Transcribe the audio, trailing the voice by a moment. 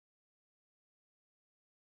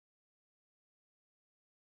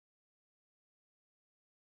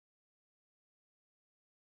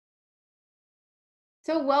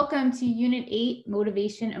So welcome to Unit 8,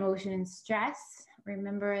 Motivation, Emotion, and Stress.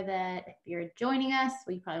 Remember that if you're joining us,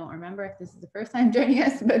 well, you probably won't remember if this is the first time joining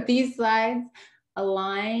us, but these slides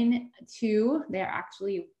align to, they're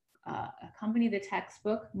actually accompany the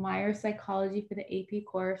textbook, Myers Psychology for the AP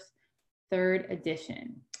course, 3rd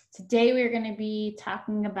edition. Today, we're going to be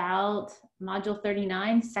talking about Module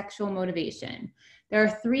 39, Sexual Motivation. There are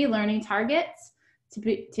 3 learning targets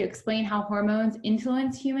to explain how hormones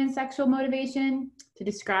influence human sexual motivation, to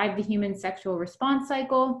describe the human sexual response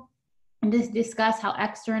cycle, and to discuss how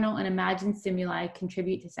external and imagined stimuli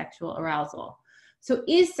contribute to sexual arousal. So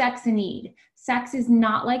is sex a need? Sex is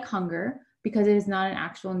not like hunger because it is not an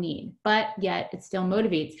actual need, but yet it still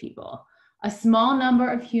motivates people. A small number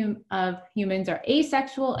of humans are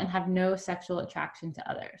asexual and have no sexual attraction to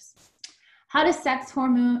others. How does sex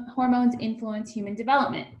hormones influence human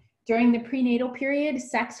development? During the prenatal period,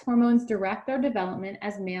 sex hormones direct our development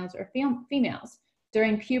as males or females.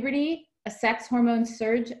 During puberty, a sex hormone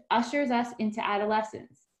surge ushers us into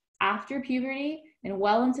adolescence. After puberty and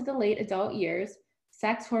well into the late adult years,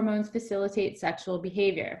 sex hormones facilitate sexual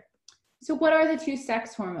behavior. So what are the 2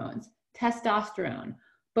 sex hormones? Testosterone.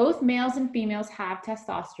 Both males and females have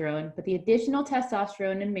testosterone, but the additional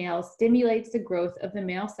testosterone in males stimulates the growth of the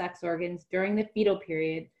male sex organs during the fetal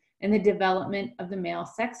period and the development of the male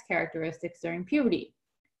sex characteristics during puberty.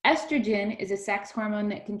 Estrogen is a sex hormone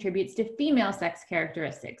that contributes to female sex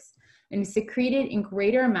characteristics and is secreted in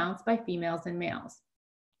greater amounts by females than males.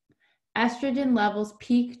 Estrogen levels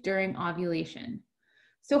peak during ovulation.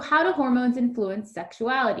 So how do hormones influence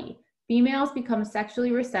sexuality? Females become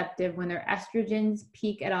sexually receptive when their estrogens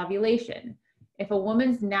peak at ovulation. If a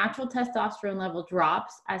woman's natural testosterone level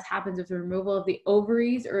drops, as happens with the removal of the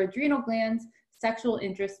ovaries or adrenal glands, sexual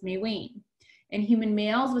interest may wane. In human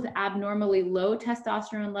males with abnormally low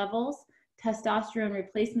testosterone levels, testosterone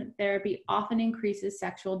replacement therapy often increases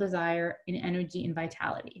sexual desire and energy and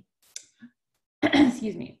vitality.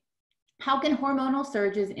 Excuse me. How can hormonal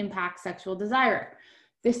surges impact sexual desire?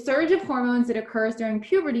 The surge of hormones that occurs during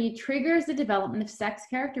puberty triggers the development of sex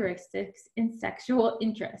characteristics and sexual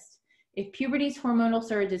interest. If puberty's hormonal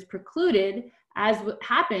surge is precluded, as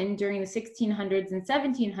happened during the 1600s and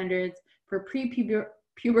 1700s for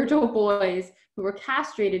prepubertal boys who were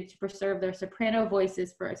castrated to preserve their soprano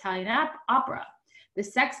voices for Italian opera, the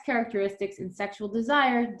sex characteristics and sexual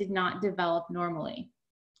desire did not develop normally.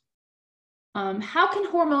 How can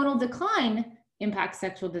hormonal decline impact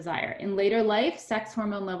sexual desire? In later life, sex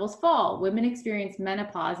hormone levels fall. Women experience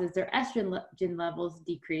menopause as their estrogen levels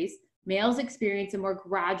decrease. Males experience a more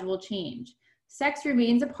gradual change. Sex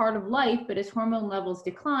remains a part of life, but as hormone levels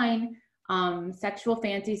decline, sexual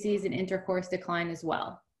fantasies and intercourse decline as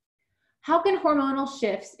well. How can hormonal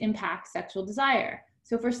shifts impact sexual desire?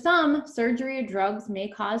 So for some, surgery or drugs may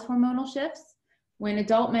cause hormonal shifts. When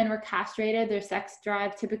adult men were castrated, their sex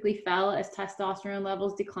drive typically fell as testosterone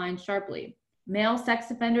levels declined sharply. Male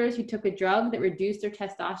sex offenders who took a drug that reduced their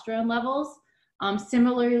testosterone levels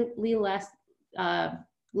similarly lost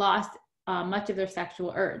much of their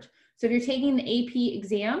sexual urge. So if you're taking the AP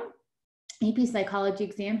exam, AP psychology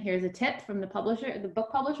exam, here's a tip from the publisher, the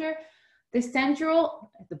book publisher.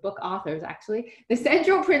 The book authors actually, the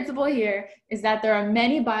central principle here is that there are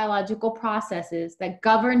many biological processes that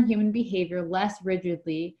govern human behavior less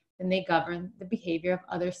rigidly than they govern the behavior of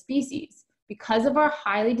other species. Because of our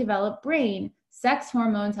highly developed brain, sex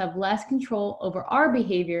hormones have less control over our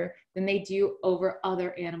behavior than they do over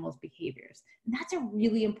other animals' behaviors. And that's a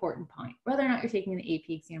really important point, whether or not you're taking the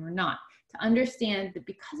AP exam or not, to understand that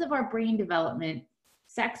because of our brain development,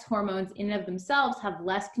 sex hormones in and of themselves have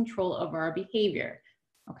less control over our behavior,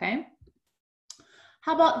 okay?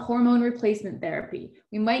 How about hormone replacement therapy?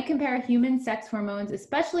 We might compare human sex hormones,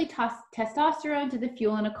 especially testosterone, to the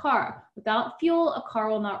fuel in a car. Without fuel, a car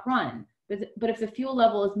will not run. But if the fuel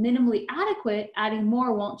level is minimally adequate, adding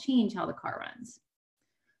more won't change how the car runs.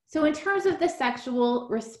 So in terms of the sexual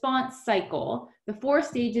response cycle, the 4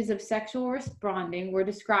 stages of sexual responding were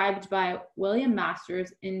described by William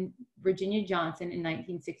Masters and Virginia Johnson in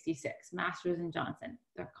 1966. Masters and Johnson,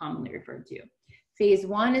 they're commonly referred to. Phase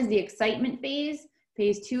 1 is the excitement phase.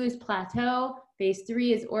 Phase 2 is plateau. Phase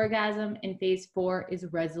 3 is orgasm. And phase 4 is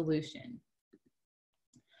resolution.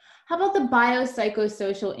 How about the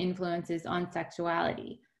biopsychosocial influences on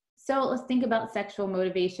sexuality? So let's think about sexual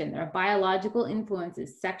motivation. There are biological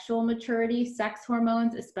influences, sexual maturity, sex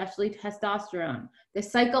hormones, especially testosterone. The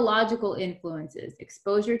psychological influences,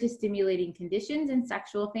 exposure to stimulating conditions and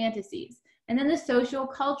sexual fantasies. And then the social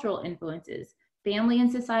cultural influences, family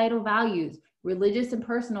and societal values, religious and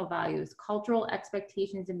personal values, cultural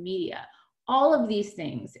expectations and media. All of these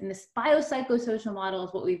things in this biopsychosocial model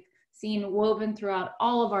is what we've seen woven throughout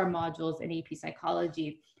all of our modules in AP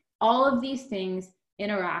Psychology. All of these things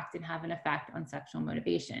interact and have an effect on sexual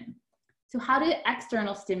motivation. So how do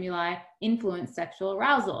external stimuli influence sexual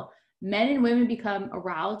arousal? Men and women become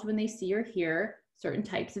aroused when they see or hear certain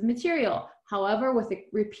types of material. However, with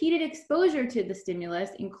repeated exposure to the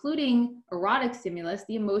stimulus, including erotic stimulus,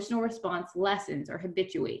 the emotional response lessens or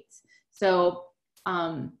habituates. So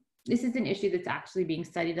this is an issue that's actually being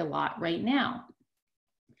studied a lot right now.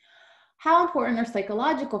 How important are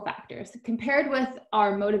psychological factors? Compared with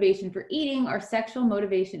our motivation for eating, our sexual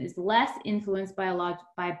motivation is less influenced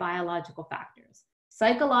by biological factors.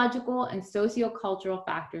 Psychological and sociocultural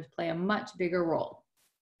factors play a much bigger role.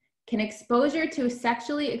 Can exposure to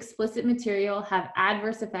sexually explicit material have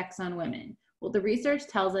adverse effects on women? Well, the research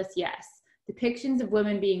tells us yes. Depictions of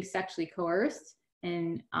women being sexually coerced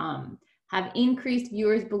and have increased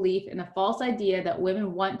viewers' belief in the false idea that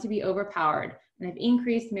women want to be overpowered, and have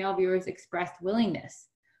increased male viewers' expressed willingness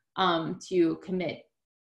to commit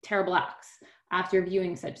terrible acts after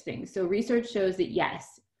viewing such things. So research shows that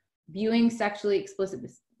yes, viewing sexually explicit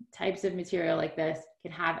types of material like this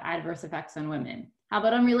can have adverse effects on women. How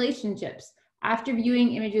about on relationships? After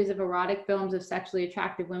viewing images of erotic films of sexually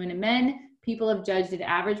attractive women and men, people have judged an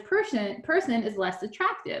average person as less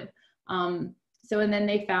attractive. And then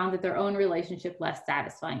they found that their own relationship less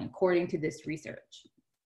satisfying, according to this research.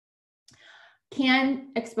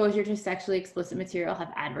 Can exposure to sexually explicit material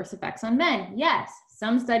have adverse effects on men? Yes.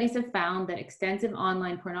 Some studies have found that extensive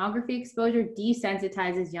online pornography exposure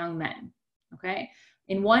desensitizes young men, okay?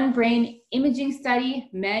 In one brain imaging study,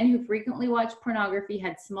 men who frequently watch pornography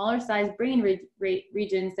had smaller sized brain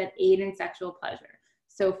regions that aid in sexual pleasure.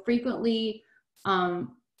 So frequently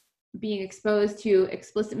being exposed to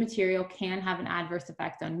explicit material can have an adverse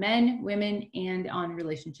effect on men, women, and on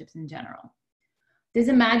relationships in general. Does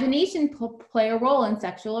imagination play a role in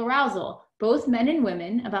sexual arousal? Both men and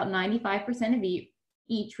women, about 95% of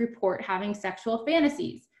each, report having sexual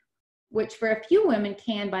fantasies, which for a few women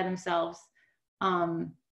can by themselves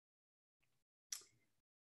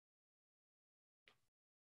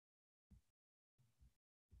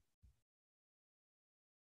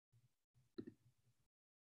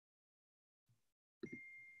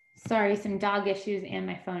sorry, some dog issues and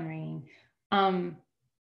my phone ringing.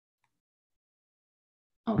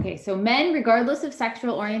 Okay, so men, regardless of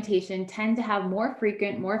sexual orientation, tend to have more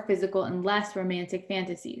frequent, more physical, and less romantic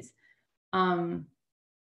fantasies. Some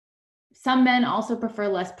men also prefer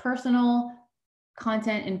less personal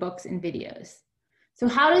content in books and videos. So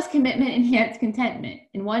how does commitment enhance contentment?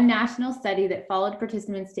 In one national study that followed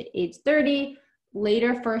participants to age 30,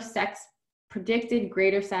 later first sex predicted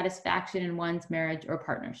greater satisfaction in one's marriage or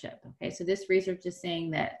partnership. Okay, so this research is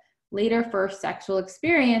saying that later first sexual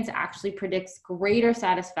experience actually predicts greater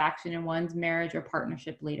satisfaction in one's marriage or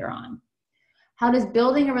partnership later on. How does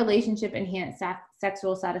building a relationship enhance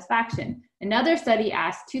sexual satisfaction? Another study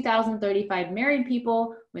asked 2,035 married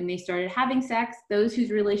people when they started having sex. Those whose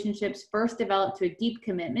relationships first developed to a deep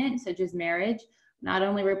commitment, such as marriage, not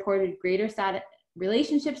only reported greater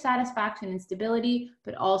relationship satisfaction and stability,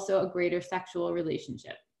 but also a greater sexual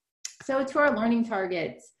relationship. So to our learning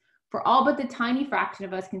targets, for all but the tiny fraction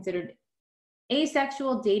of us considered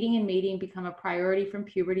asexual, dating and mating become a priority from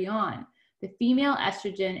puberty on. The female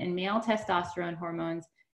estrogen and male testosterone hormones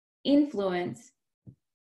influence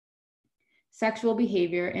sexual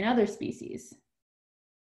behavior in other species.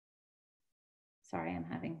 Sorry, I'm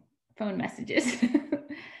having phone messages.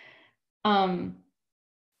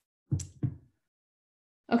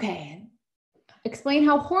 Okay. Explain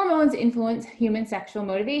how hormones influence human sexual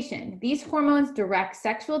motivation. These hormones direct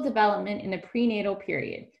sexual development in the prenatal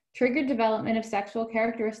period, trigger development of sexual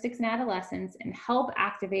characteristics in adolescence, and help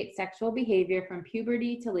activate sexual behavior from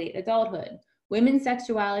puberty to late adulthood. Women's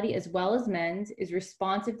sexuality, as well as men's, is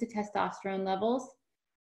responsive to testosterone levels.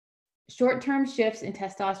 Short-term shifts in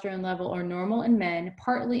testosterone level are normal in men,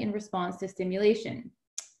 partly in response to stimulation.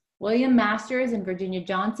 William Masters and Virginia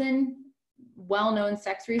Johnson, well-known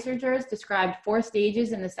sex researchers, described 4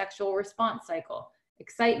 stages in the sexual response cycle: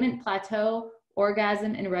 excitement, plateau,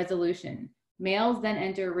 orgasm, and resolution. Males then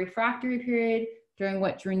enter a refractory period during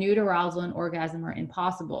which renewed arousal and orgasm are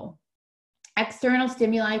impossible. External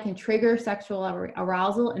stimuli can trigger sexual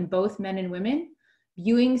arousal in both men and women.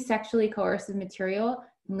 Viewing sexually coercive material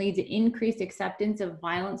can lead to increased acceptance of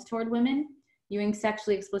violence toward women. Viewing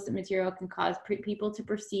sexually explicit material can cause people to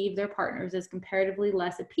perceive their partners as comparatively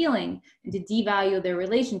less appealing and to devalue their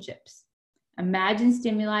relationships. Imagined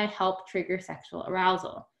stimuli help trigger sexual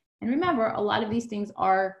arousal. And remember, a lot of these things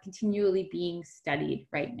are continually being studied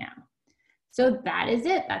right now. So that is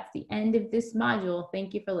it. That's the end of this module.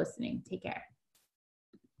 Thank you for listening. Take care.